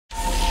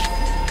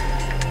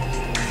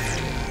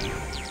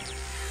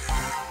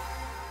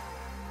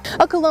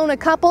A Kelowna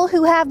couple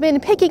who have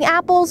been picking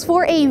apples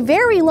for a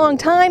very long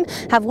time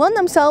have won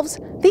themselves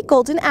the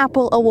Golden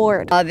Apple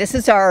Award. This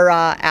is our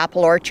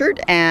apple orchard,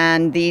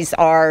 and these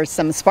are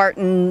some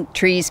Spartan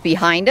trees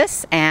behind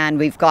us, and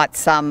we've got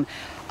some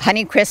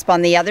Honeycrisp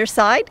on the other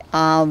side.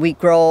 We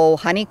grow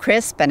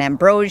Honeycrisp and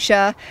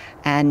Ambrosia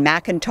and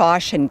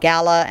Macintosh and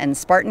Gala and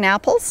Spartan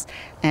apples,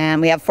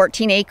 and we have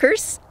 14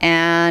 acres,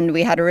 and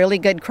we had a really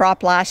good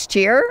crop last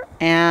year,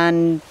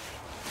 and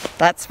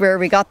that's where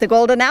we got the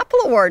Golden Apple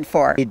Award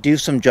for. They do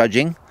some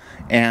judging,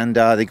 and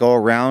they go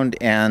around,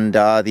 and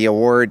the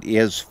award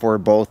is for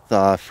both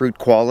fruit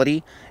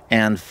quality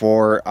and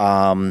for,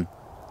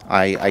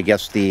 I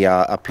guess, the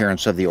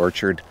appearance of the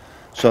orchard.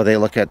 So they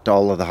look at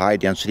all of the high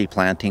density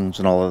plantings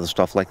and all of the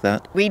stuff like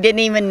that. We didn't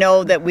even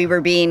know that we were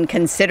being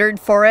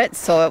considered for it,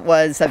 so it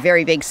was a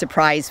very big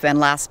surprise when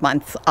last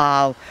month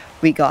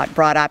we got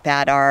brought up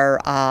at our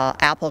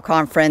Apple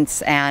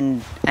conference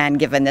and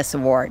given this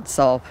award.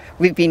 So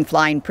we've been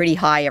flying pretty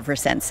high ever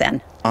since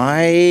then.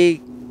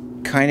 I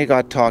kind of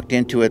got talked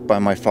into it by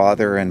my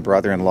father and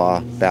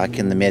brother-in-law back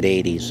in the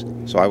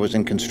mid-80s. So I was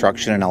in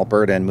construction in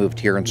Alberta and moved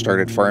here and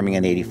started farming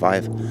in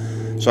 '85.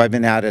 So I've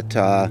been at it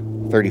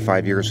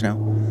 35 years now.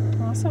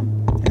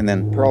 Awesome. And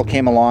then Pearl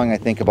came along, I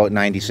think, about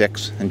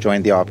 '96 and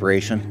joined the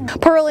operation.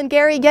 Pearl and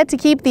Gary get to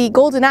keep the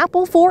Golden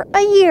Apple for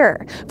a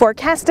year. For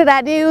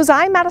Coveted News,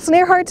 I'm Madison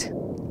Earhart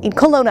in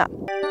Kelowna.